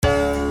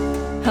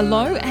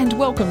Hello and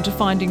welcome to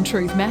Finding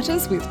Truth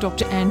Matters with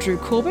Dr. Andrew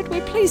Corbett.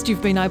 We're pleased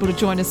you've been able to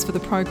join us for the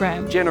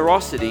program.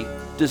 Generosity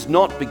does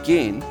not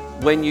begin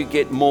when you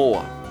get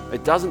more.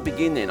 It doesn't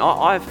begin then.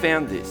 I've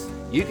found this.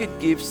 You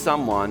could give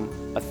someone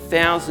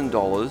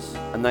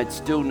 $1,000 and they'd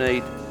still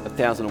need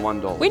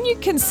 $1,001. When you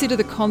consider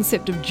the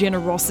concept of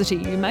generosity,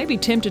 you may be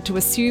tempted to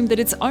assume that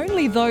it's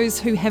only those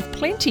who have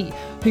plenty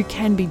who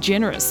can be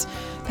generous.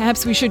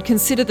 Perhaps we should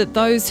consider that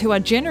those who are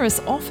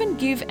generous often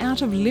give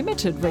out of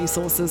limited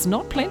resources,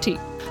 not plenty.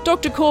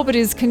 Dr. Corbett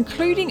is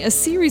concluding a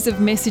series of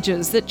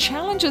messages that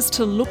challenge us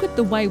to look at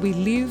the way we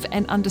live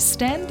and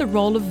understand the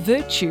role of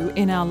virtue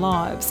in our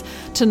lives.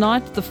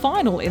 Tonight, the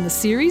final in the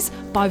series,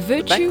 By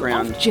Virtue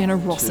of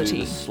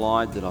Generosity. The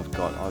slide that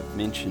I've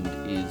mentioned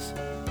is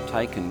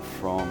taken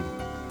from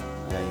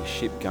a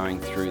ship going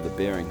through the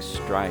Bering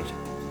Strait,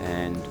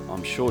 and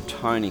I'm sure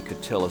Tony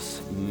could tell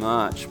us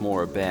much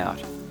more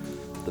about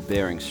the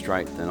Bering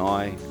Strait than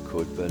I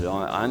could, but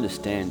I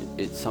understand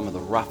it's some of the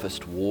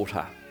roughest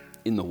water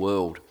in the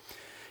world.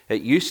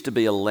 It used to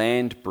be a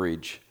land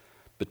bridge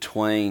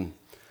between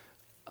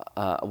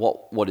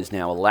what is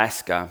now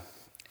Alaska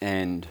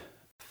and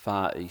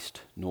far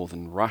east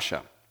northern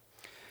Russia.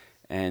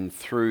 And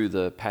through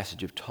the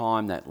passage of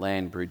time, that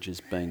land bridge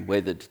has been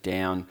weathered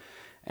down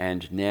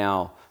and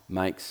now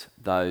makes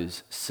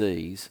those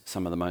seas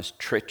some of the most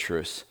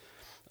treacherous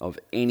of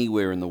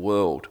anywhere in the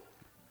world.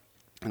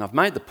 And I've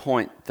made the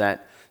point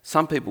that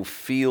some people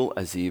feel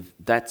as if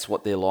that's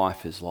what their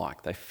life is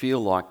like. They feel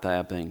like they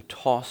are being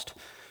tossed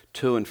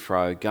to and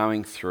fro,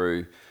 going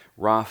through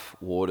rough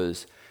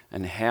waters.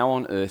 And how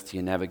on earth do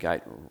you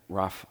navigate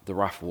the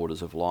rough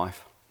waters of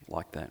life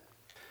like that?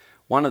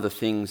 One of the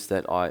things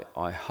that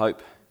I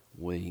hope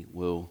we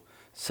will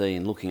see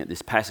in looking at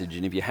this passage,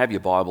 and if you have your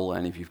Bible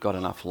and if you've got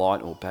enough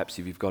light, or perhaps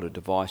if you've got a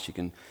device, you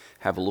can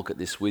have a look at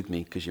this with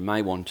me, because you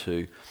may want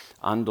to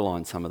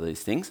underline some of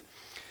these things,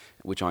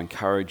 which I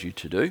encourage you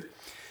to do,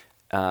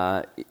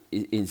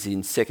 is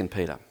in 2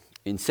 Peter.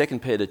 In 2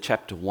 Peter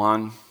chapter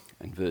 1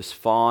 and verse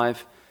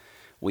 5,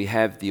 we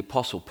have the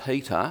Apostle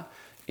Peter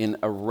in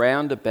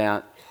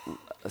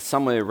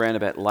somewhere around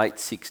about late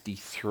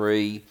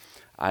 63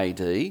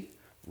 AD,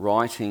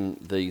 writing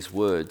these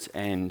words.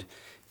 And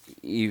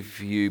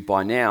if you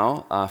by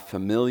now are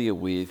familiar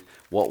with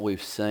what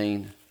we've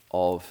seen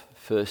of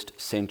first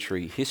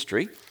century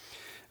history,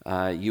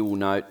 you will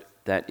note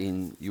that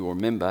you'll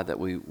remember that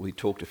we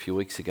talked a few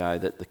weeks ago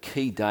that the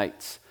key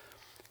dates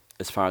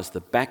as far as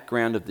the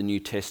background of the New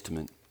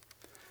Testament,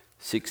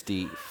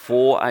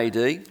 64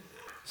 AD,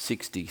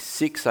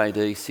 66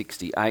 AD,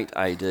 68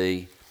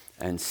 AD,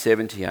 and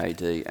 70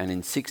 AD. And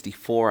in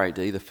 64 AD,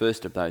 the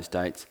first of those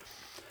dates,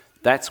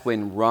 that's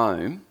when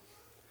Rome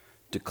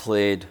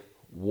declared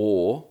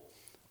war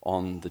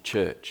on the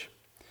church.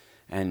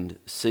 And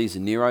Caesar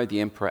Nero, the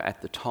emperor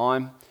at the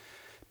time,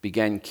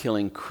 began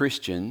killing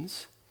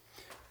Christians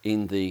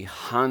in the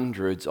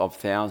hundreds of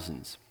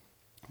thousands.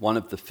 One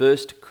of the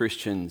first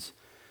Christians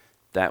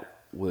that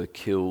were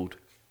killed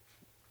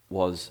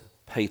was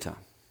Peter.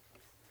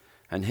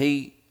 And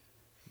he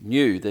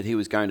knew that he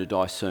was going to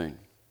die soon.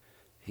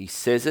 He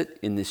says it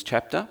in this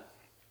chapter.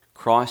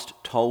 Christ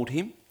told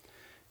him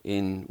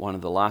in one of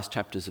the last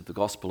chapters of the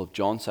Gospel of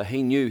John, so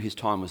he knew his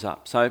time was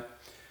up. So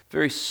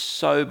very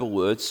sober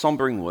words,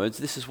 sombering words.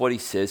 This is what he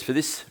says. For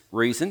this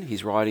reason,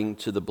 he's writing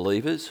to the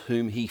believers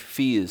whom he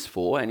fears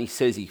for, and he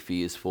says he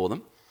fears for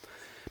them.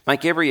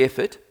 Make every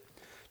effort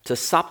to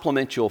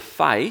supplement your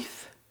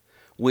faith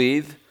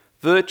with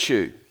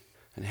virtue.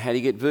 And how do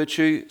you get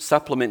virtue?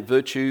 Supplement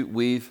virtue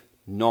with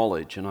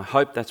knowledge. And I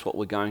hope that's what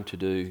we're going to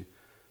do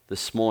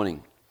this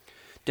morning.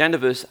 Down to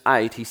verse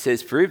 8, he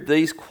says, for if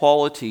these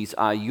qualities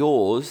are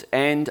yours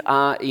and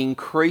are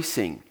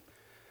increasing.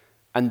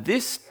 And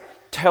this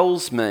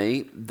tells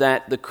me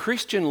that the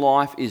Christian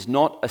life is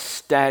not a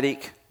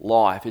static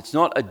life. It's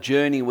not a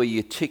journey where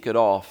you tick it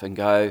off and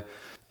go,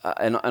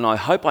 and I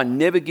hope I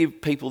never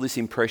give people this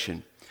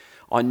impression.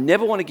 I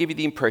never want to give you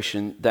the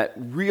impression that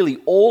really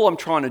all I'm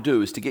trying to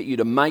do is to get you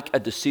to make a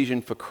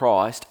decision for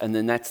Christ and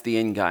then that's the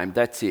end game,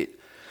 that's it.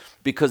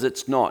 Because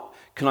it's not.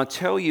 Can I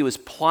tell you as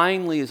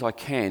plainly as I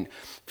can,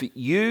 for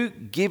you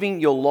giving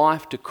your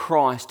life to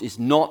Christ is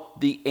not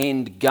the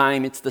end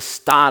game, it's the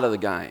start of the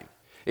game.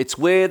 It's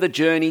where the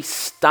journey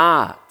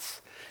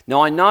starts.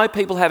 Now, I know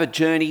people have a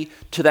journey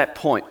to that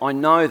point. I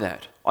know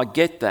that. I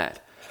get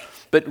that.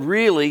 But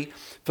really,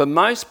 for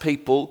most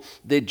people,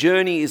 their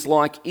journey is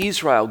like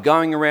Israel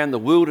going around the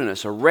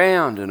wilderness,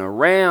 around and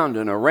around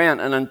and around.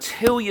 And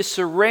until you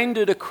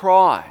surrender to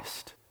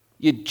Christ,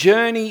 your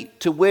journey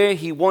to where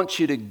he wants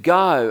you to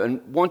go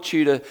and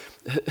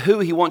who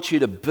he wants you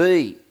to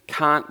be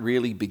can't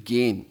really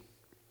begin.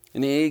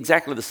 In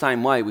exactly the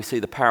same way, we see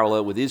the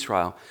parallel with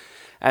Israel.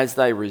 As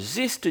they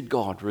resisted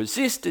God, they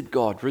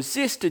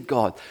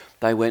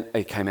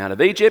came out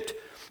of Egypt.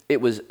 It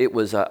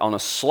was on a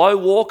slow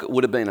walk. It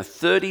would have been a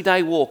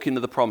 30-day walk into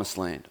the promised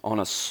land, on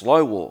a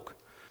slow walk.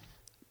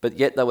 But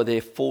yet they were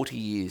there 40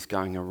 years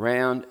going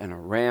around and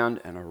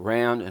around and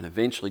around, and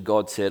eventually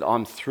God said,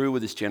 I'm through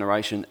with this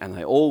generation, and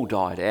they all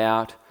died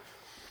out.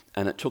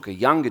 And it took a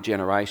younger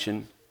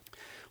generation,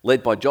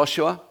 led by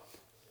Joshua,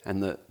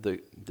 and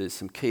there's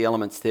some key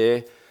elements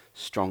there: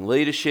 strong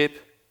leadership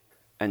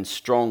and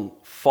strong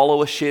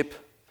followership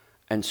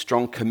and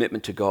strong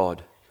commitment to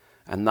God.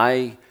 And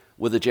they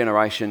were the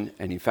generation,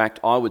 and in fact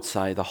I would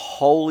say the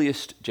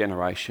holiest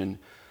generation,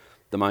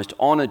 the most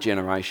honoured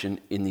generation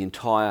in the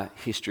entire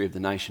history of the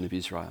nation of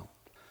Israel.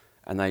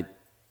 And they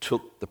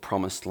took the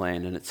promised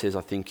land, and it says,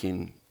 I think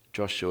in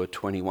Joshua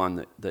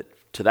 21,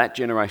 that to that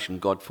generation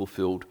God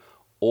fulfilled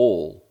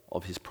all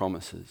of his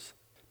promises.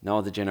 No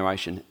other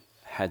generation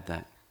had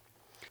that.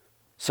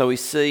 So we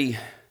see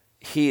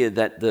here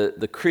that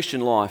the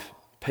Christian life,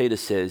 Peter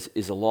says,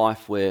 is a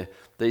life where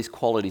these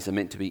qualities are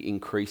meant to be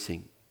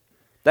increasing.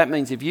 That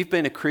means if you've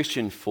been a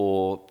Christian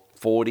for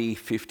 40,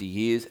 50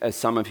 years, as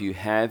some of you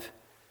have,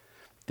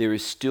 there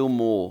is still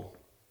more.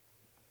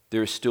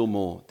 There is still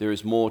more. There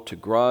is more to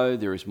grow.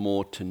 There is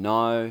more to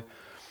know.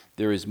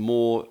 There is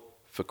more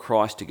for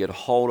Christ to get a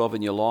hold of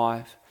in your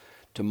life,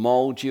 to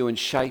mould you and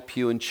shape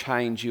you and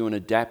change you and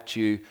adapt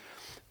you.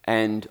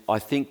 And I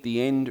think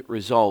the end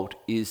result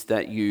is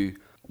that you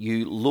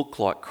look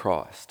like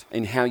Christ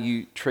in how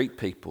you treat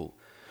people.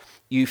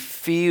 You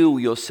feel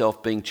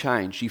yourself being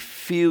changed. You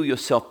feel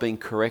yourself being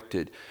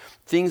corrected.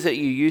 Things that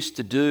you used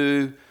to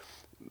do,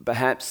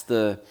 perhaps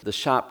the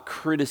sharp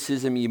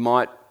criticism you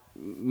might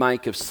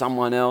make of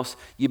someone else,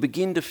 you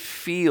begin to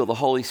feel the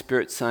Holy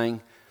Spirit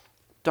saying,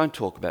 don't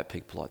talk about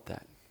people like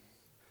that.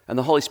 And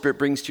the Holy Spirit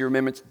brings to your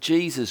remembrance,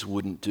 Jesus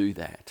wouldn't do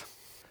that.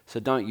 So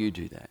don't you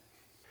do that.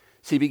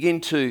 So you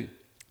begin to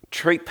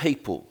treat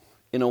people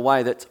in a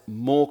way that's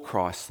more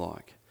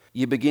Christ-like.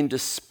 You begin to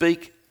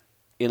speak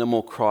in a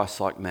more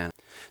Christ-like manner.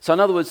 So in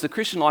other words, the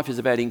Christian life is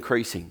about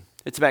increasing.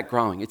 It's about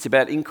growing. It's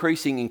about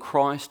increasing in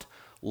Christ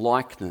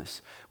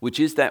likeness, which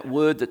is that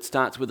word that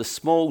starts with a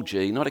small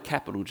g, not a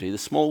capital G, the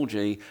small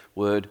g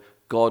word,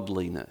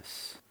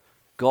 godliness.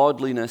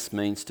 Godliness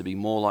means to be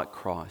more like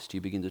Christ. You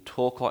begin to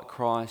talk like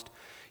Christ.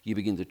 You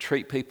begin to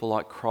treat people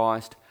like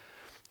Christ.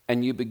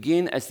 And you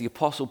begin, as the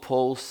Apostle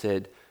Paul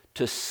said,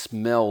 to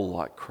smell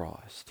like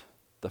Christ.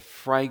 The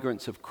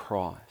fragrance of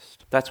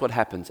Christ. That's what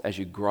happens as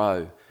you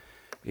grow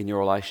in your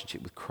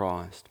relationship with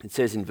Christ. It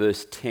says in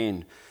verse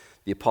 10,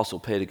 the Apostle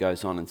Peter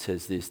goes on and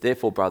says this,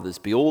 therefore, brothers,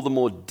 be all the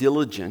more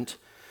diligent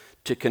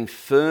to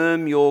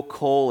confirm your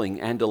calling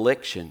and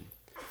election.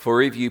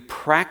 For if you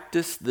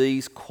practice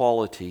these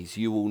qualities,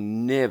 you will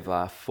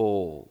never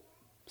fall.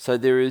 So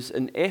there is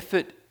an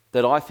effort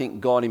that I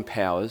think God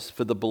empowers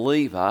for the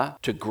believer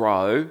to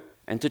grow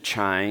and to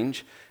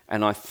change.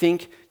 And I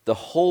think the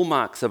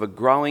hallmarks of a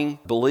growing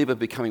believer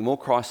becoming more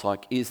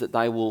Christ-like is that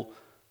they will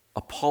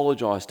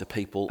apologise to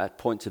people at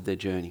points of their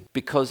journey.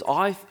 Because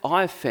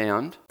I've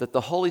found that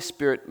the Holy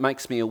Spirit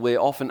makes me aware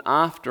often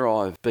after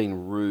I've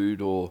been rude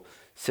or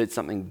said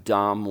something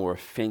dumb or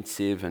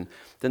offensive, and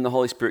then the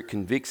Holy Spirit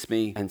convicts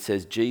me and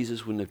says,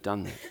 Jesus wouldn't have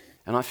done that.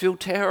 And I feel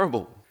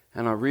terrible.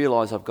 And I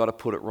realise I've got to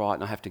put it right,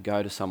 and I have to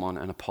go to someone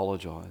and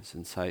apologise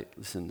and say,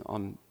 listen,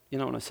 when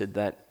I said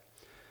that,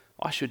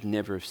 I should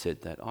never have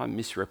said that. I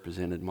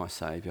misrepresented my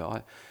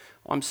Saviour.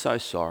 I'm so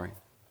sorry.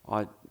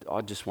 I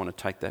just want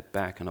to take that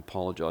back and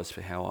apologise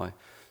for how I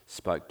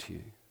spoke to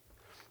you.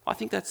 I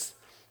think that's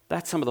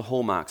some of the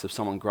hallmarks of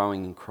someone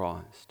growing in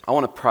Christ. I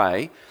want to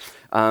pray,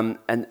 and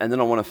then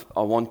I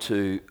want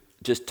to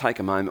just take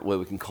a moment where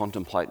we can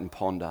contemplate and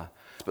ponder.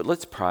 But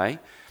let's pray.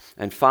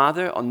 And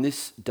Father, on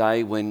this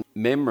day when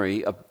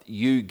memory of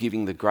you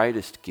giving the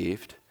greatest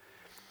gift,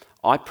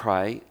 I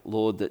pray,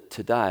 Lord, that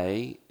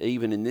today,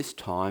 even in this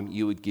time,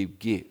 you would give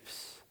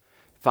gifts.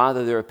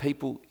 Father, there are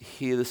people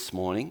here this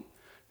morning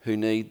who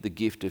need the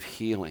gift of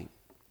healing.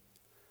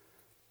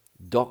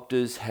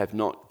 Doctors have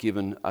not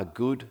given a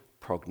good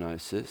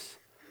prognosis,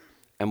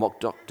 and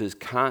what doctors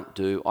can't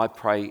do, I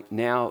pray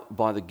now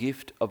by the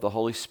gift of the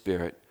Holy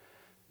Spirit,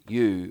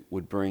 you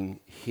would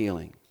bring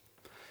healing.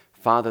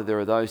 Father, there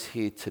are those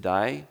here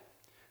today,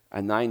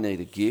 and they need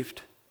a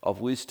gift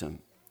of wisdom.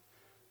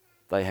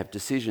 They have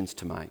decisions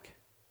to make.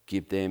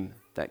 Give them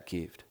that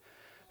gift.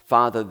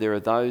 Father, there are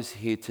those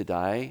here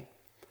today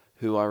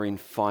who are in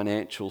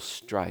financial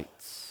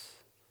straits.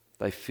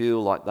 They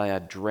feel like they are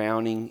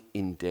drowning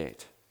in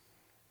debt.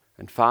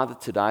 And Father,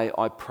 today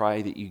I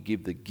pray that you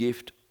give the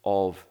gift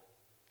of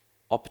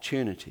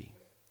opportunity.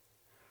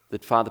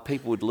 That, Father,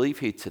 people would leave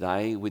here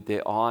today with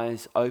their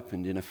eyes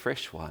opened in a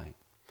fresh way.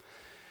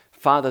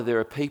 Father, there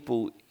are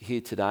people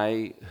here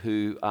today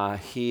who are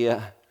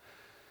here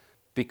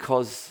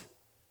because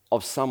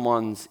of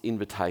someone's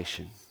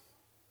invitation.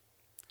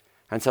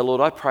 And so,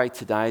 Lord, I pray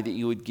today that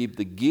you would give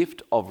the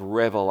gift of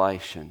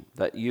revelation,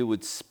 that you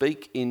would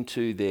speak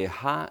into their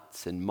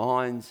hearts and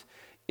minds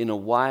in a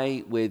way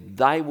where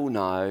they will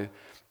know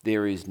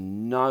there is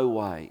no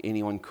way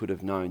anyone could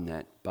have known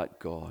that but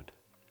God.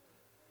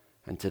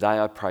 And today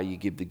I pray you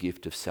give the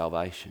gift of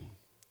salvation,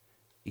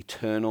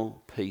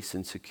 eternal peace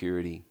and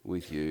security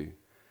with you.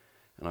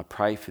 And I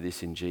pray for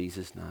this in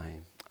Jesus'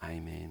 name.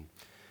 Amen.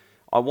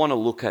 I want to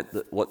look at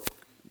what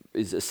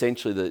is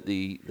essentially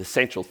the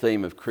central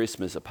theme of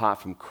Christmas,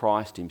 apart from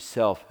Christ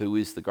himself, who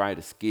is the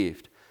greatest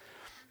gift.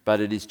 but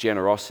it is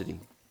generosity.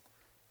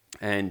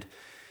 And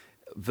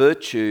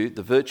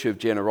the virtue of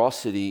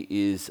generosity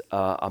is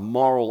a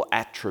moral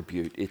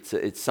attribute.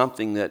 It's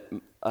something that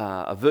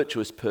a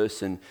virtuous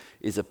person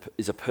is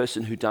a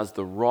person who does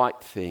the right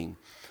thing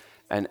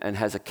and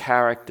has a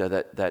character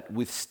that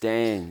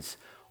withstands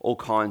all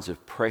kinds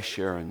of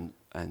pressure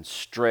and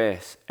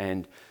stress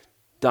and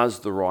does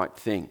the right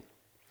thing.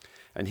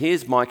 And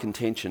here's my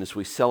contention as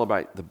we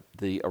celebrate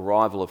the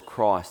arrival of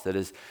Christ, that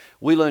as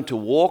we learn to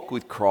walk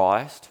with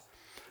Christ,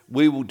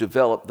 we will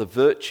develop the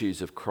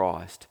virtues of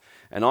Christ.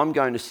 And I'm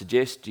going to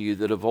suggest to you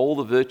that of all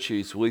the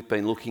virtues we've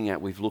been looking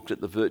at, we've looked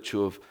at the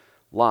virtue of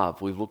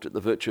love, we've looked at the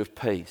virtue of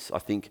peace. I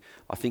think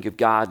of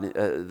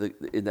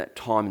in that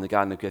time in the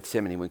Garden of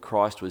Gethsemane when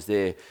Christ was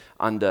there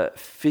under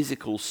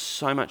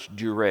so much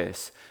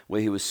duress,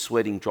 where he was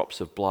sweating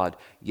drops of blood,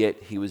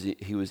 yet he was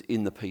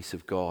in the peace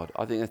of God.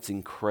 I think that's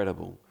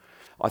incredible.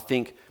 I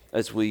think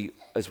as we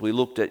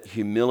looked at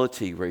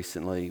humility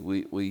recently,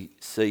 we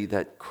see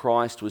that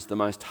Christ was the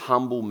most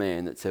humble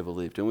man that's ever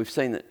lived. And we've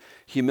seen that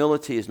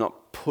humility is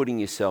not putting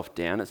yourself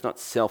down, it's not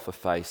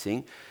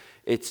self-effacing,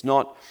 it's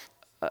not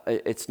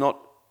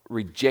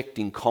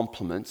rejecting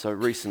compliments. I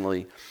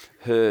recently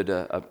heard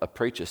a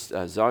preacher,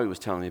 Zoe was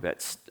telling me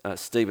about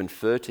Stephen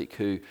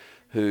Furtick,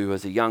 who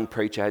as a young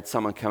preacher had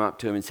someone come up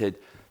to him and said,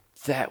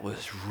 "That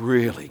was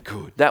really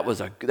good. That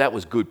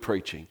was good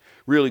preaching,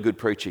 really good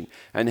preaching."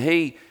 And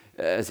he,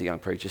 as a young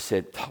preacher,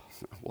 said, "Oh,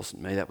 it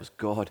wasn't me, that was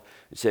God."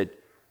 He said,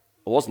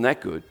 "It wasn't that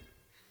good."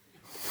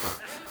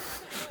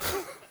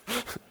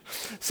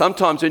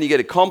 Sometimes when you get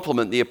a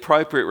compliment, the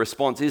appropriate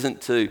response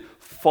isn't to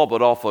fob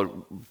it off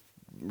or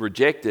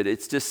reject it.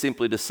 It's just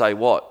simply to say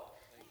what?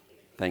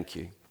 Thank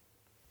you.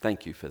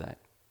 Thank you for that.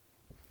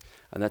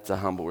 And that's a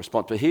humble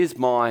response. But here's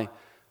my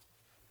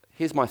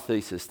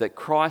thesis, that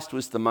Christ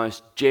was the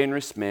most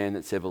generous man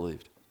that's ever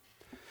lived.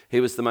 He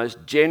was the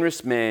most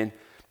generous man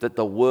that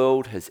the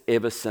world has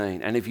ever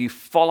seen. And if you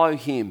follow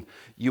him,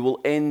 you will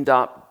end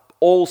up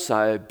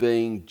also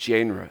being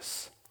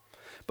generous.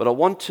 But I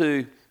want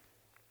to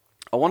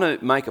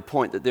make a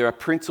point that there are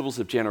principles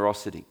of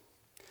generosity.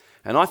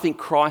 And I think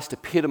Christ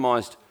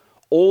epitomized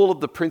all of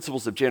the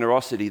principles of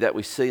generosity that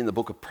we see in the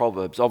book of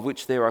Proverbs, of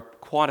which there are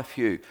quite a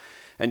few.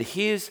 And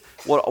here's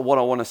what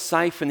I want to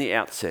say from the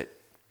outset.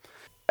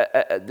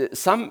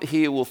 Some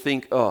here will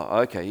think,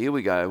 "Oh, okay, here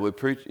we go.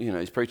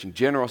 He's preaching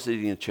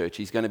generosity in a church.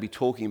 He's going to be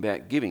talking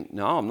about giving."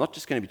 No, I'm not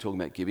just going to be talking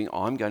about giving.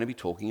 I'm going to be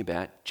talking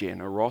about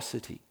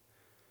generosity.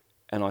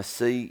 And I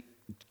see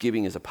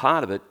giving as a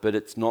part of it, but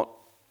it's not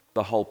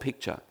the whole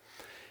picture.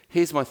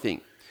 Here's my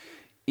thing.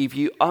 If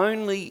you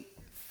only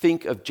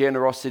think of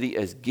generosity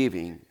as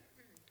giving,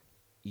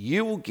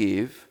 you will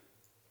give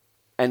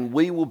and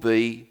we will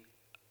be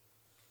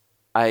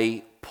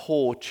a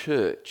poor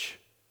church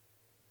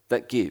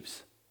that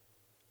gives.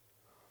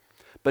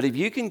 But if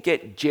you can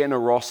get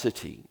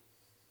generosity,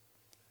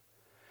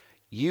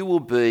 you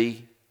will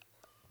be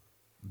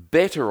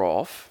better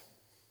off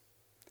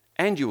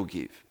and you will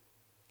give.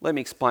 Let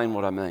me explain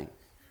what I mean.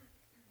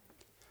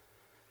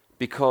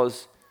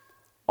 Because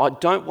I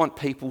don't want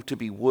people to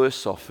be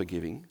worse off for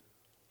giving,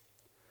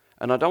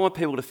 and I don't want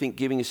people to think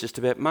giving is just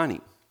about money.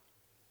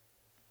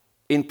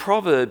 In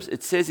Proverbs,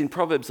 it says in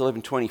Proverbs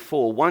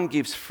 11:24, "One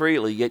gives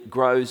freely yet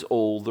grows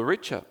all the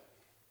richer.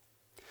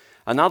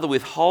 Another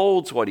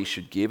withholds what he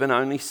should give and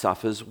only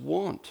suffers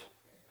want."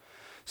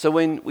 So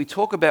when we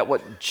talk about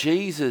what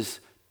Jesus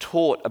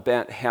taught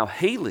about how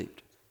he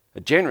lived, a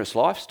generous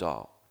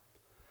lifestyle,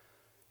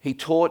 he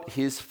taught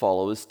his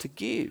followers to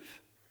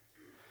give.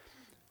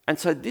 And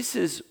so this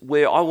is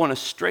where I want to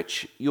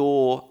stretch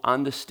your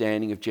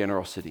understanding of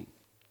generosity.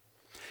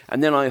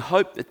 And then I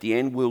hope at the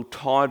end we'll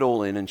tie it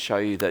all in and show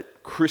you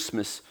that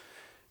Christmas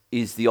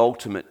is the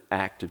ultimate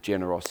act of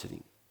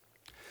generosity.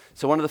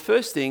 So one of the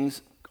first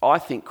things I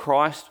think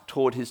Christ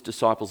taught his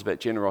disciples about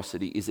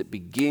generosity is it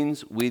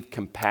begins with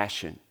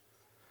compassion.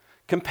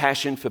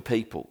 Compassion for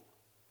people.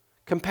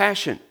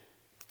 Compassion.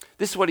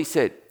 This is what he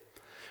said.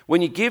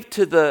 "When you give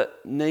to the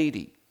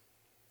needy,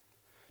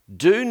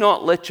 do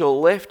not let your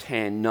left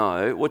hand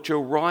know what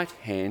your right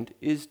hand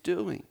is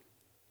doing."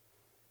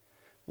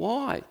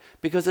 Why?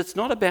 Because it's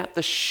not about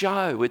the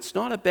show. It's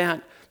not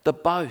about the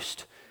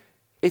boast.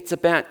 It's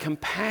about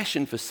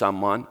compassion for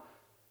someone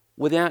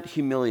without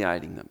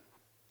humiliating them.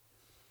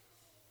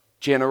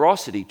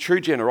 Generosity, true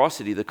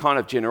generosity, the kind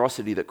of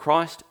generosity that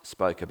Christ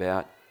spoke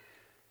about,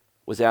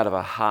 was out of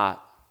a heart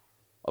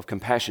of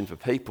compassion for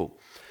people.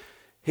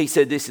 He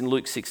said this in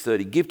Luke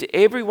 6:30, "Give to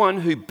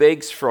everyone who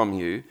begs from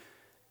you,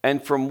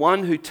 and from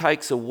one who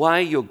takes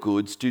away your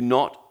goods, do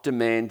not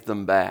demand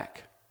them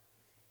back."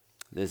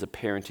 There's a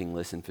parenting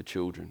lesson for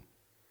children.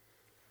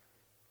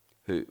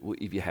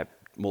 If you have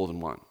more than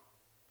one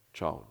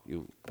child,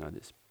 you'll know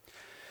this.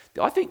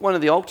 I think one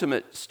of the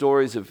ultimate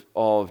stories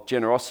of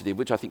generosity,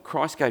 which I think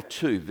Christ gave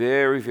two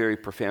very, very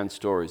profound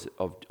stories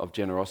of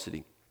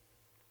generosity,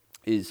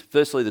 is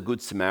firstly the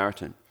Good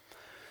Samaritan.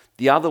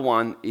 The other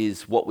one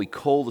is what we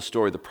call the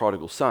story of the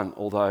prodigal son,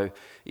 although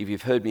if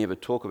you've heard me ever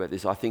talk about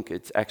this, I think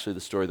it's actually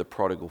the story of the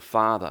prodigal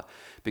father,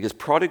 because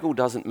prodigal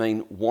doesn't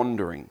mean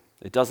wandering.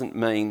 It doesn't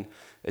mean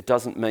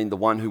the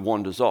one who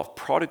wanders off.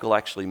 Prodigal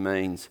actually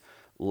means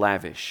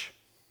lavish.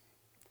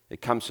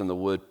 It comes from the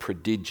word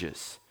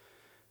prodigious,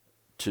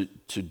 to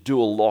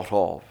do a lot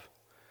of.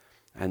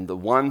 And the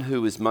one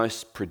who is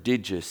most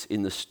prodigious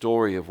in the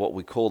story of what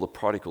we call the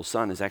prodigal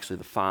son is actually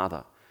the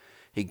father.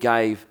 He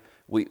gave,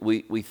 we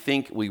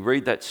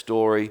read that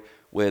story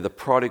where the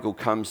prodigal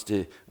comes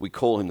to, we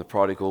call him the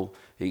prodigal,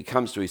 he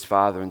comes to his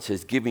father and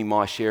says, give me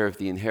my share of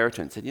the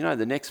inheritance. And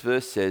the next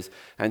verse says,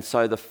 and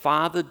so the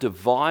father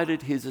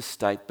divided his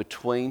estate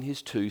between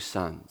his two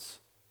sons.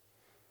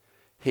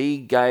 He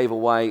gave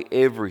away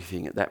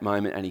everything at that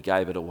moment, and he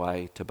gave it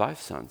away to both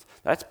sons.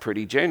 That's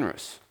pretty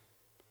generous.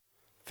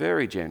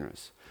 Very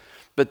generous.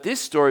 But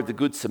this story of the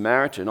Good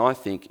Samaritan, I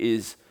think,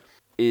 is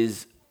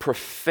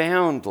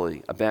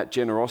profoundly about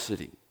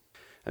generosity.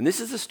 And this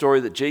is a story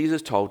that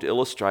Jesus told to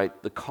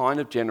illustrate the kind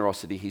of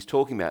generosity he's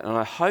talking about. And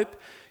I hope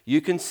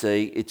you can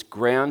see it's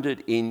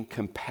grounded in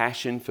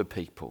compassion for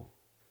people.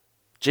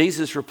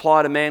 Jesus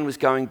replied, a man was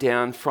going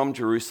down from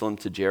Jerusalem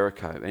to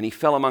Jericho, and he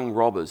fell among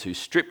robbers who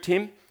stripped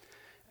him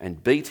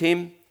and beat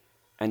him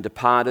and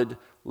departed,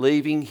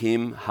 leaving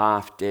him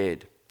half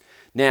dead.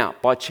 Now,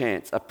 by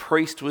chance, a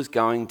priest was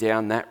going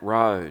down that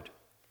road.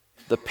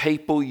 The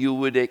people you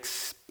would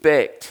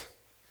expect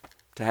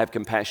to have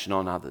compassion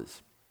on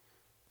others.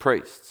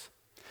 Priests.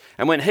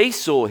 And when he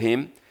saw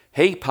him,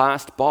 he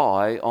passed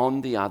by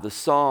on the other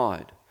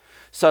side.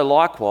 So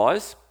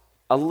likewise,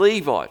 a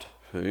Levite,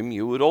 whom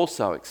you would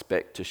also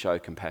expect to show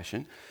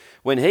compassion,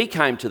 when he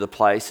came to the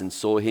place and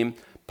saw him,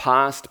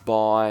 passed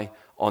by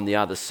on the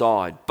other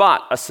side.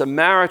 But a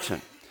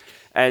Samaritan,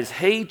 as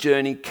he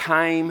journeyed,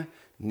 came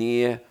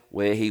near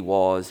where he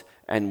was,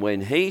 and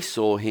when he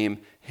saw him,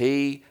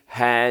 he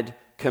had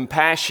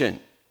compassion.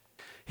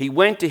 He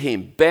went to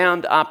him,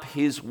 bound up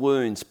his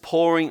wounds,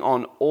 pouring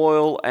on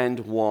oil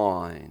and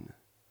wine.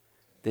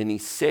 Then he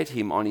set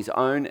him on his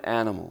own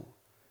animal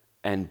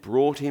and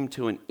brought him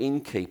to an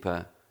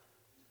innkeeper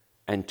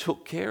and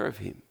took care of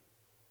him.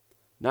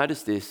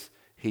 Notice this,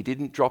 he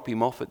didn't drop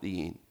him off at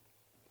the inn.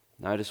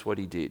 Notice what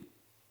he did.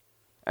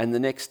 And the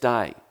next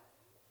day,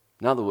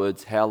 in other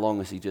words, how long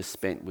has he just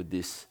spent with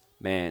this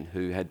man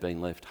who had been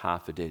left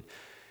half a dead?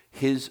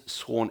 His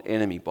sworn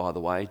enemy, by the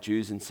way,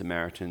 Jews and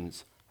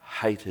Samaritans,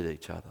 hated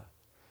each other.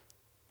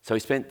 So he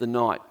spent the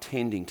night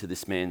tending to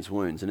this man's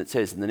wounds. And it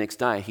says, and the next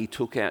day he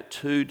took out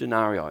 2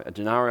 denarii. A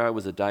denarii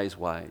was a day's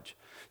wage.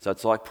 So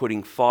it's like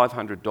putting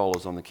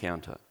 $500 on the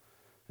counter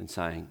and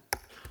saying,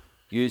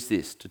 use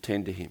this to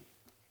tend to him.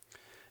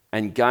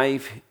 And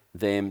gave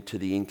them to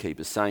the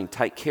innkeeper, saying,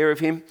 take care of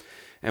him,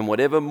 and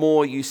whatever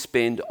more you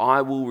spend,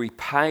 I will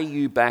repay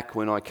you back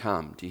when I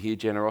come. Do you hear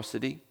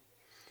generosity?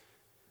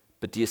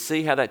 But do you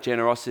see how that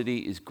generosity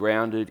is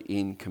grounded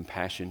in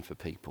compassion for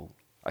people?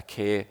 A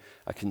care,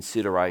 a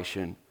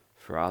consideration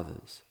for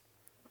others.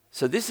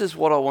 So this is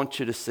what I want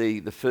you to see,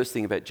 the first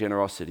thing about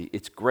generosity.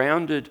 It's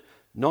grounded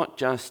not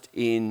just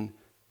in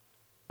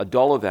a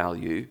dollar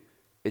value,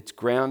 it's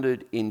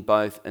grounded in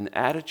both an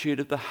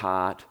attitude of the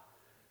heart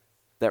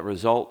that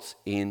results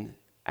in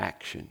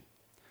action.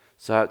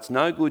 So it's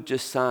no good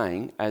just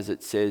saying, as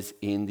it says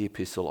in the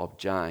Epistle of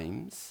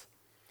James,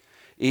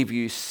 if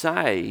you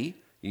say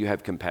you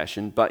have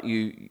compassion, but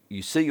you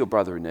see your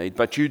brother in need,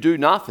 but you do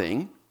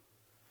nothing,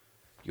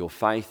 your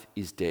faith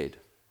is dead.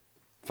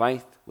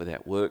 Faith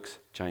without works,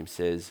 James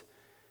says,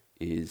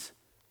 is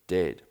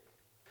dead.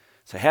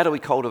 So how do we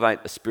cultivate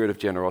a spirit of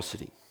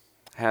generosity?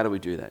 How do we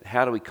do that?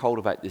 How do we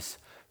cultivate this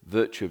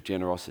virtue of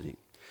generosity?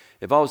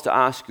 If I was to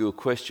ask you a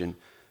question,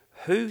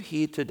 who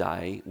here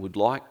today would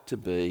like to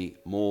be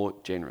more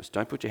generous?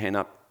 Don't put your hand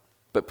up,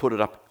 but put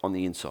it up on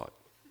the inside,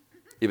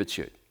 if it's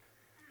you.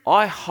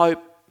 I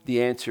hope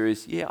the answer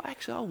is, yeah,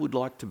 actually I would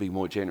like to be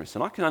more generous.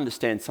 And I can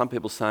understand some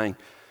people saying,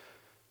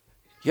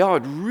 yeah,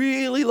 I'd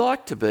really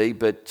like to be,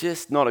 but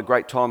just not a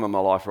great time in my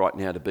life right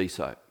now to be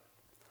so.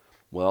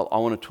 Well, I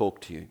want to talk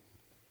to you.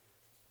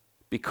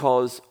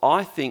 Because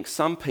I think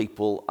some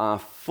people are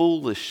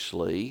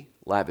foolishly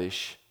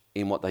lavish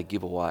in what they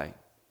give away.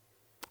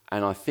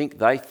 And I think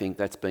they think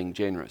that's being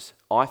generous.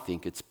 I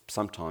think it's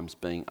sometimes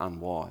being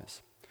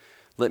unwise.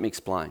 Let me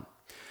explain.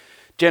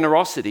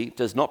 Generosity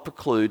does not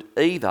preclude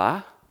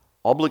either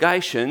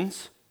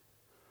obligations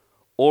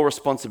or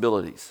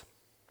responsibilities.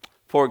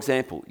 For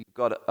example, you've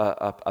got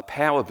a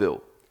power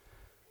bill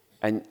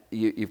and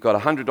you've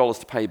got $100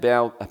 to pay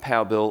a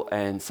power bill,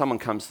 and someone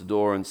comes to the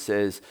door and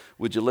says,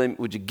 would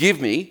you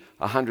give me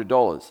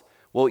 $100?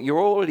 Well, you're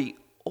already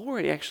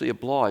actually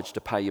obliged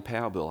to pay your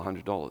power bill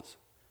 $100.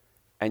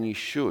 And you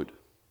should.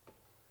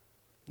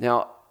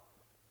 Now,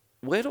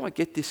 where do I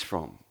get this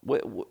from?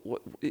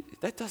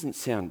 That doesn't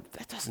sound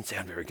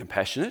very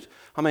compassionate.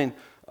 I mean,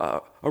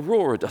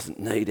 Aurora doesn't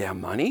need our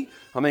money.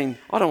 I mean,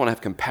 I don't want to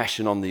have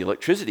compassion on the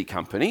electricity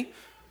company,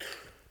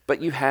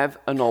 but you have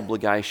an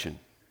obligation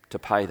to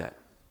pay that.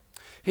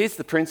 Here's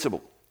the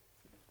principle.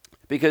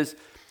 Because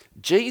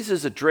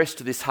Jesus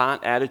addressed this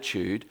heart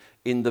attitude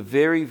in the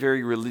very,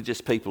 very religious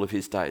people of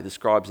his day, the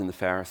scribes and the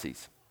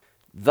Pharisees.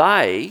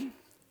 They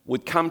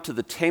would come to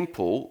the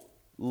temple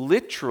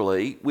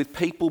literally with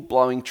people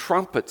blowing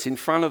trumpets in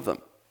front of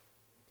them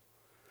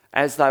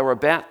as they were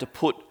about to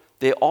put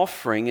their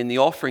offering in the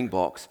offering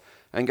box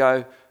and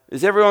go,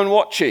 "Is everyone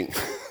watching?"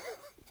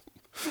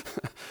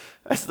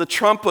 As the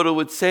trumpeter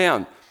would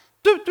sound,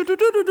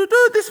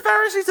 "This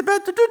Pharisee's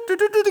about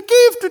to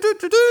give."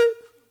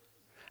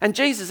 And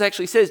Jesus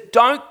actually says,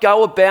 "Don't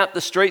go about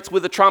the streets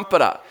with a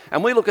trumpeter."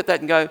 And we look at that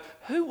and go,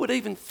 who would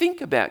even think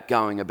about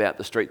going about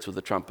the streets with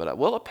a trumpeter?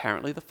 Well,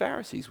 apparently the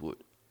Pharisees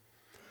would.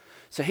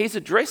 So he's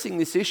addressing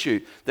this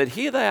issue that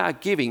here they are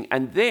giving,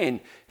 and then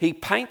he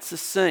paints a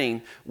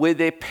scene where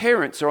their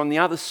parents are on the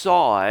other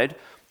side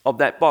of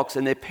that box,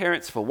 and their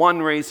parents, for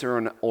one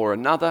reason or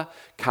another,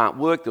 can't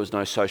work. There was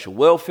no social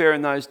welfare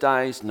in those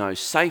days, no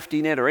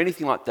safety net or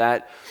anything like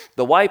that.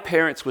 The way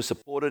parents were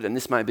supported, and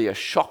this may be a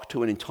shock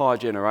to an entire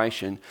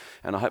generation,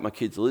 and I hope my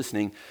kids are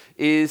listening,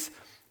 is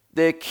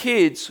their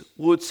kids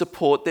would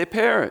support their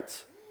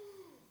parents.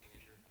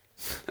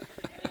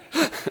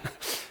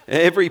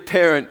 Every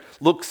parent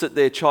looks at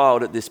their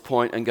child at this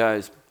point and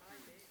goes,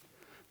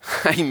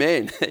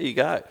 "Amen." There you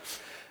go.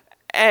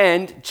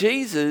 And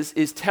Jesus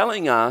is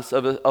telling us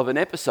of an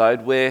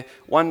episode where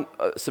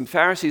some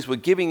Pharisees were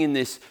giving in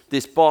this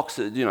box,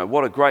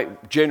 what a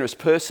great, generous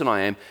person I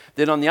am.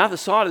 Then on the other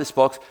side of this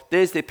box,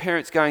 there's their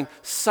parents going,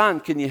 "Son,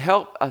 can you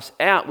help us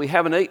out? We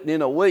haven't eaten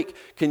in a week.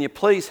 Can you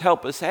please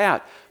help us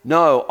out?"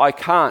 "No, I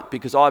can't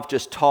because I've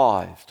just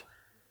tithed.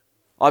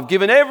 I've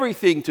given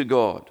everything to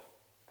God."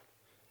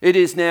 It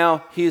is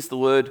now, here's the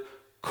word,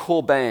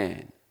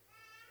 korban,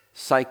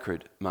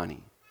 sacred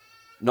money.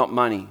 Not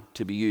money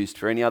to be used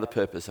for any other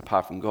purpose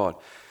apart from God.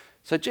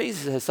 So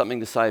Jesus has something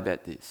to say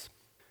about this.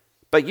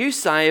 "But you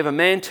say, if a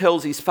man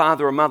tells his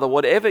father or mother,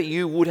 'Whatever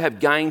you would have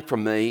gained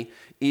from me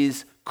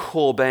is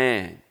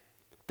korban,'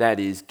 that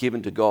is,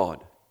 given to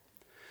God,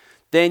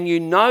 then you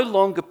no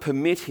longer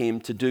permit him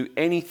to do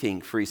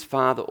anything for his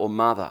father or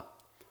mother,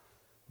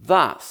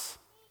 thus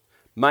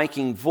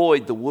making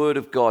void the word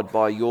of God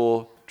by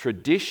your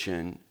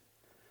tradition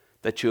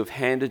that you have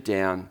handed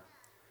down,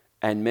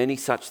 and many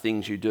such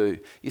things you do."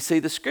 You see,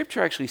 the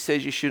scripture actually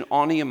says you should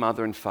honour your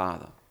mother and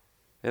father.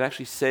 It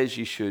actually says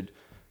you should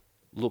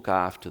look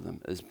after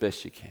them as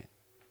best you can.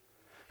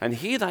 And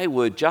here they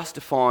were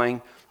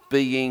justifying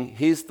being,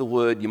 here's the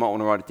word, you might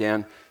want to write it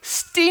down,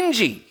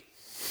 stingy.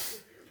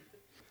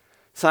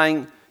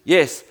 Saying,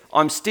 yes,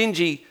 I'm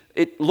stingy.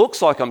 It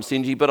looks like I'm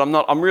stingy, but I'm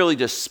not. I'm really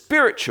just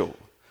spiritual.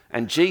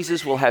 And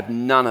Jesus will have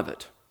none of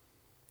it.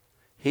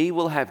 He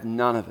will have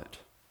none of it.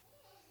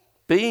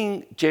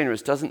 Being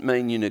generous doesn't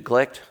mean you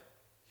neglect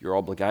your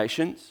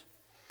obligations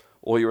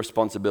or your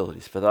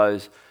responsibilities. For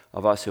those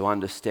of us who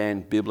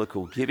understand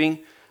biblical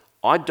giving,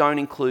 I don't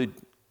include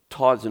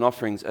tithes and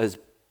offerings as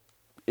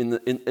in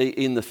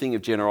the thing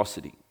of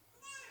generosity,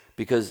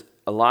 because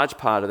a large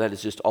part of that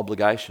is just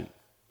obligation.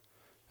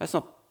 That's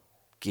not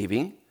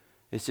giving,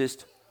 it's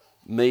just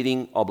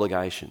meeting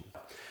obligation.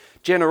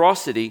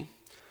 Generosity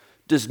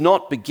does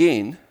not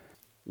begin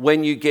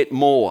when you get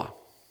more.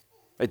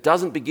 It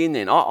doesn't begin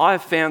then.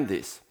 I've found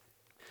this.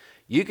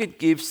 You could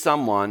give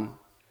someone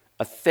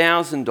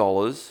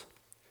 $1,000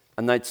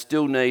 and they'd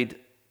still need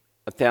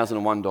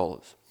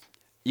 $1,001.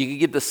 You could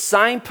give the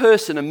same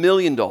person $1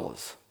 million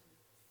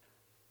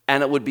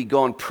and it would be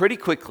gone pretty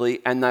quickly,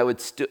 and they would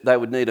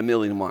need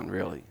 $1,000,001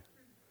 really.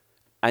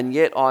 And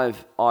yet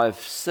I've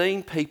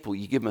seen people,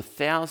 you give them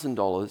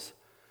 $1,000,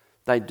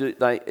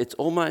 it's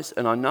almost,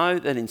 and I know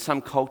that in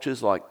some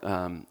cultures like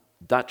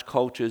Dutch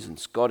cultures and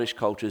Scottish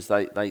cultures,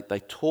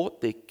 they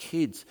taught their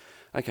kids,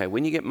 okay,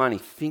 when you get money,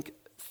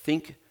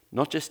 think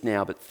not just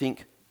now, but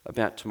think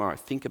about tomorrow.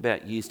 Think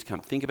about years to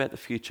come. Think about the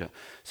future.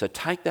 So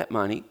take that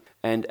money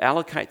and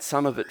allocate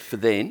some of it for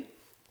then.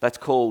 That's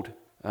called,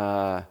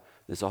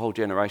 there's a whole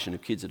generation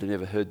of kids that have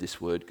never heard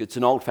this word. It's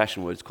an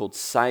old-fashioned word. It's called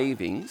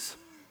savings.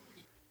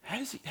 How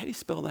do you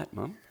spell that,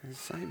 Mum?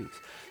 Savings.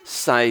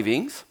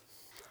 Savings.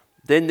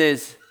 Then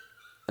there's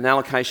an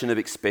allocation of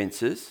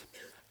expenses.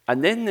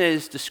 And then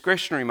there's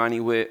discretionary money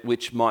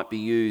which might be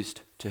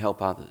used to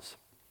help others.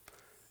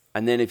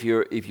 And then if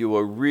you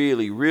were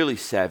really, really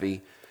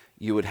savvy,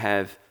 you would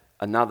have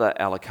another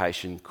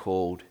allocation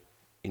called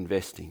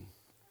investing,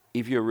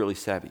 if you're really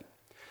savvy.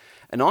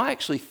 And I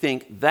actually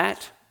think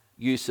that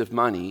use of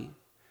money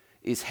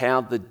is how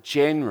the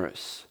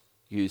generous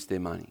use their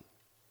money.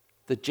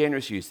 The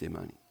generous use their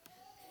money.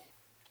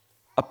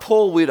 A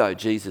poor widow,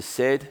 Jesus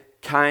said,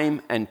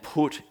 came and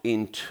put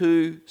in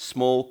 2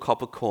 small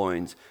copper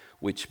coins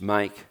which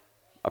make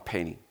a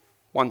penny,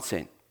 1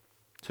 cent,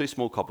 2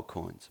 small copper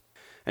coins.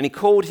 And he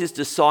called his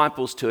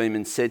disciples to him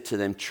and said to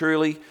them,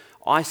 "Truly,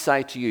 I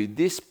say to you,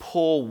 this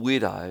poor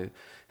widow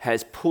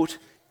has put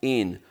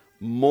in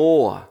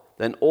more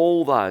than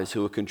all those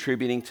who are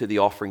contributing to the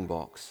offering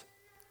box."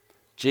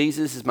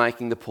 Jesus is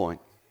making the point.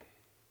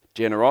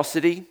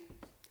 Generosity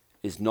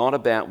is not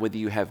about whether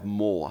you have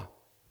more.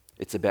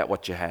 It's about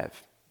what you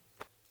have.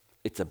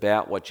 It's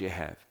about what you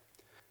have.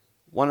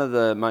 One of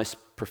the most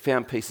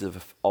profound pieces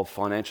of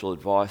financial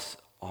advice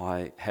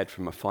I had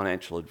from a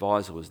financial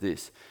advisor was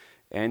this: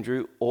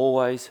 Andrew,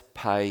 always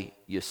pay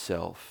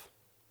yourself.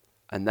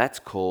 And that's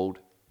called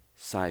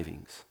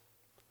savings.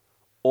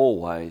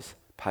 Always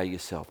pay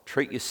yourself.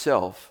 Treat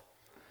yourself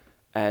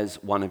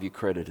as one of your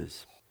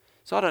creditors.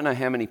 So I don't know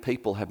how many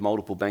people have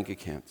multiple bank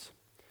accounts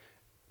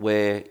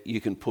where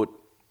you can put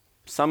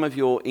some of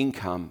your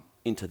income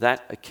into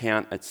that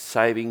account. It's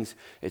savings.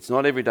 It's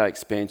not everyday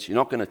expense. You're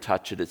not going to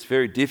touch it. It's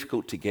very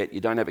difficult to get.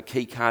 You don't have a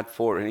key card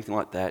for it or anything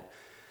like that.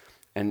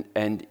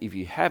 And if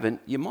you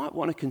haven't, you might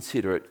want to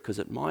consider it, because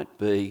it might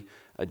be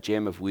a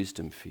gem of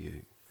wisdom for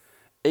you,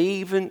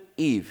 even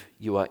if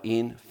you are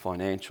in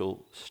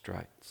financial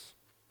straits.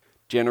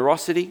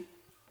 Generosity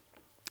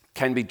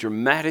can be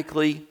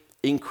dramatically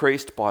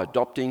increased by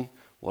adopting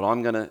what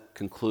I'm going to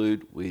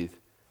conclude with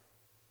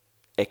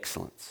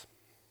excellence.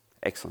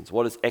 Excellence.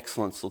 What does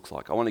excellence look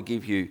like? I want to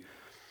give you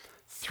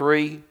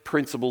 3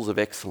 principles of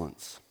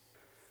excellence.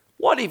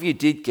 What if you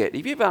did get,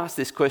 if you've asked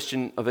this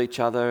question of each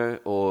other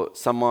or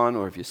someone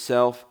or of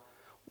yourself,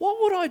 what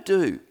would I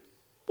do?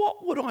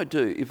 What would I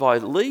do if I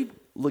leave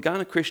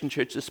Laguna Christian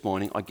Church this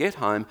morning, I get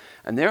home,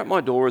 and there at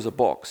my door is a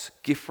box,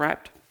 gift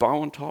wrapped,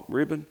 bow on top,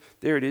 ribbon,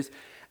 there it is,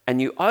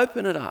 and you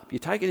open it up, you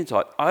take it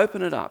inside,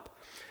 open it up,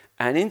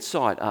 and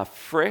inside are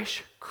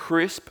fresh,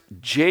 crisp,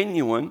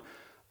 genuine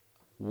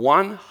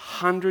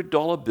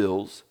 $100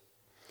 bills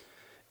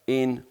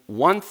in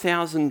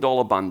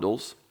 $1,000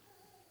 bundles,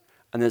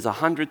 and there's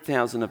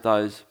 100,000 of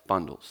those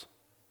bundles.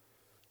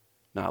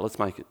 No, let's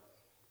make it.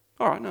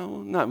 All right, no,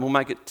 we'll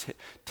make it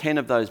 10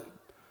 of those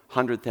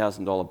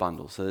 $100,000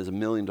 bundles. So there's $1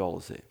 million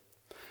there.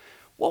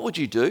 What would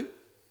you do?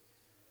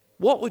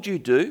 What would you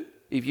do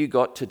if you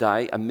got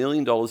today $1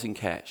 million in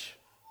cash?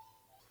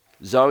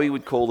 Zoe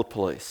would call the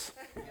police.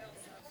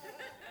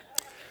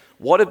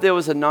 What if there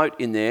was a note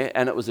in there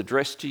and it was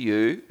addressed to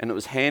you and it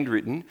was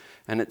handwritten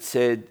and it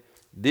said,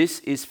 "This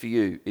is for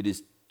you. It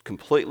is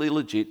completely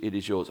legit. It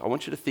is yours." I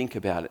want you to think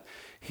about it.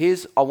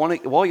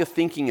 While you're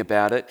thinking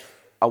about it,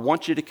 I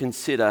want you to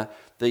consider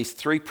these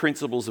 3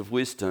 principles of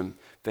wisdom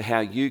for how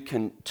you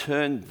can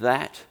turn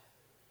that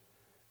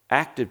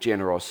act of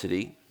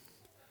generosity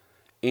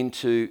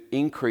into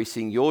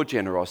increasing your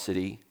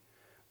generosity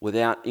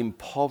without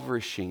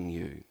impoverishing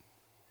you.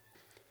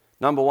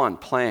 Number 1,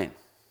 plan.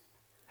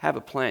 Have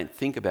a plan.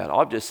 Think about it.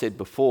 I've just said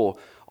before,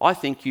 I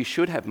think you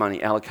should have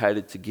money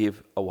allocated to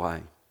give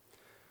away.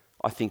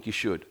 I think you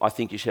should. I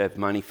think you should have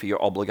money for your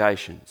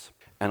obligations.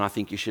 And I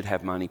think you should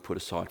have money put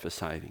aside for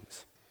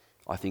savings.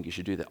 I think you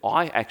should do that.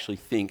 I actually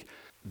think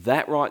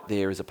that right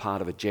there is a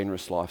part of a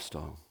generous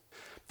lifestyle.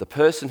 The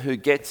person who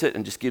gets it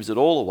and just gives it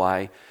all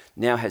away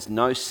now has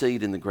no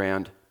seed in the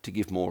ground to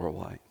give more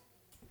away.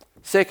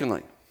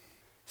 Secondly,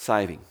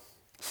 saving.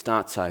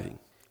 Start saving.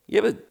 You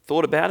ever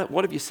thought about it?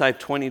 What if you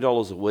saved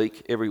 $20 a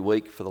week every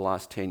week for the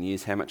last 10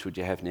 years? How much would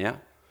you have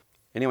now?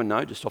 Anyone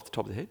know, just off the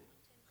top of the head?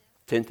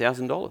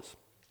 $10,000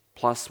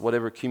 plus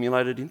whatever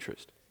accumulated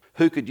interest.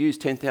 Who could use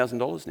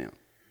 $10,000 now?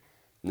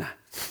 Nah.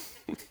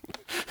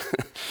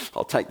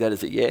 I'll take that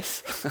as a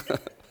yes.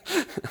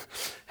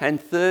 And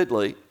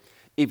thirdly,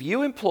 if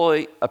you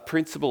employ a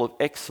principle of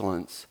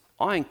excellence,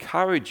 I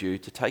encourage you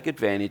to take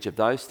advantage of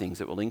those things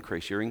that will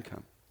increase your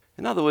income.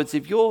 In other words,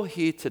 if you're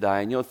here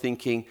today and you're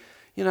thinking,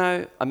 you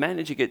know, a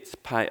manager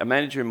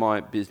in my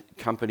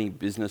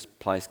business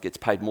place gets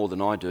paid more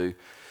than I do,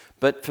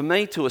 but for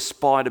me to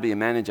aspire to be a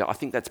manager, I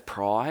think that's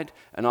pride,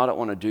 and I don't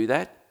want to do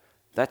that.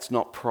 That's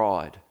not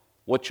pride.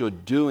 What you're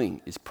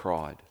doing is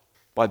pride.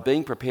 By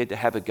being prepared to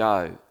have a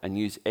go and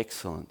use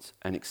excellence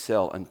and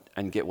excel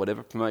and get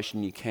whatever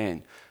promotion you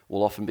can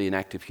will often be an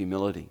act of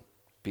humility,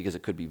 because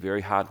it could be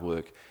very hard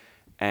work.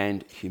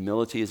 And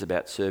humility is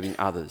about serving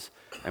others.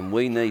 And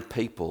we need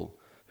people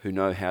who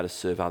know how to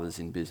serve others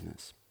in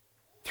business.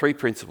 3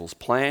 principles: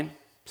 plan,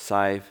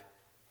 save,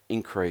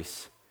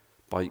 increase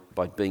by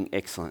being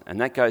excellent. And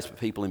that goes for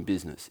people in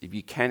business. If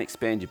you can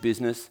expand your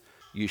business,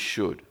 you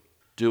should.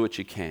 Do what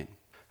you can.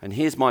 And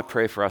here's my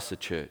prayer for us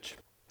at church.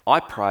 I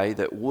pray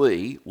that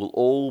we will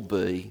all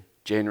be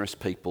generous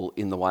people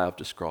in the way I've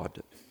described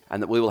it,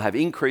 and that we will have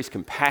increased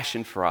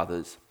compassion for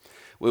others.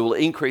 We will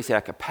increase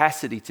our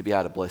capacity to be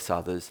able to bless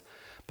others,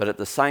 but at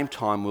the same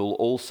time, we will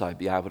also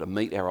be able to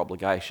meet our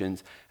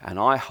obligations, and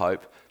I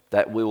hope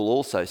that we will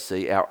also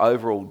see our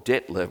overall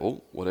debt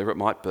level, whatever it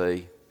might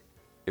be,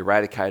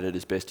 eradicated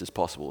as best as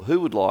possible. Who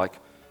would like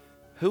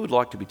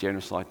to be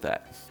generous like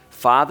that?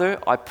 Father,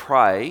 I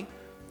pray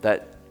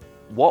that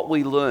what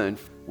we learned,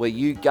 where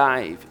you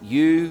gave,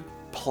 you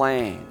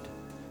planned,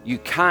 you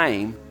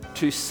came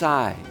to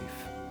save,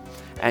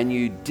 and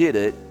you did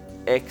it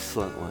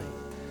excellently.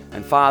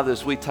 And Father,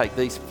 as we take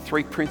these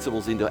 3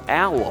 principles into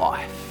our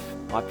life,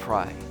 I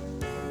pray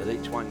that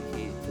each one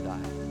here today.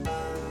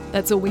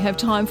 That's all we have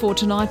time for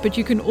tonight, but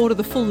you can order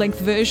the full-length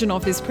version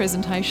of this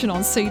presentation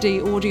on CD,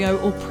 audio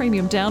or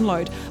premium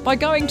download by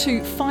going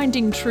to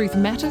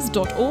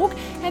findingtruthmatters.org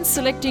and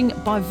selecting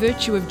By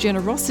Virtue of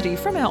Generosity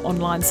from our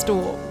online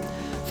store.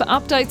 For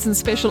updates and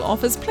special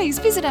offers, please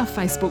visit our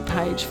Facebook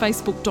page,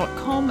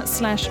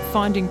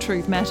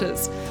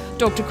 facebook.com/findingtruthmatters.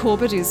 Dr.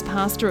 Corbett is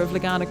pastor of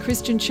Legana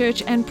Christian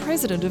Church and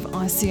president of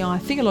ICI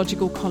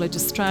Theological College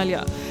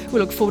Australia. We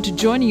look forward to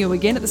joining you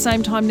again at the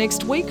same time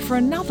next week for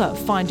another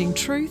Finding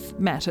Truth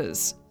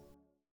Matters.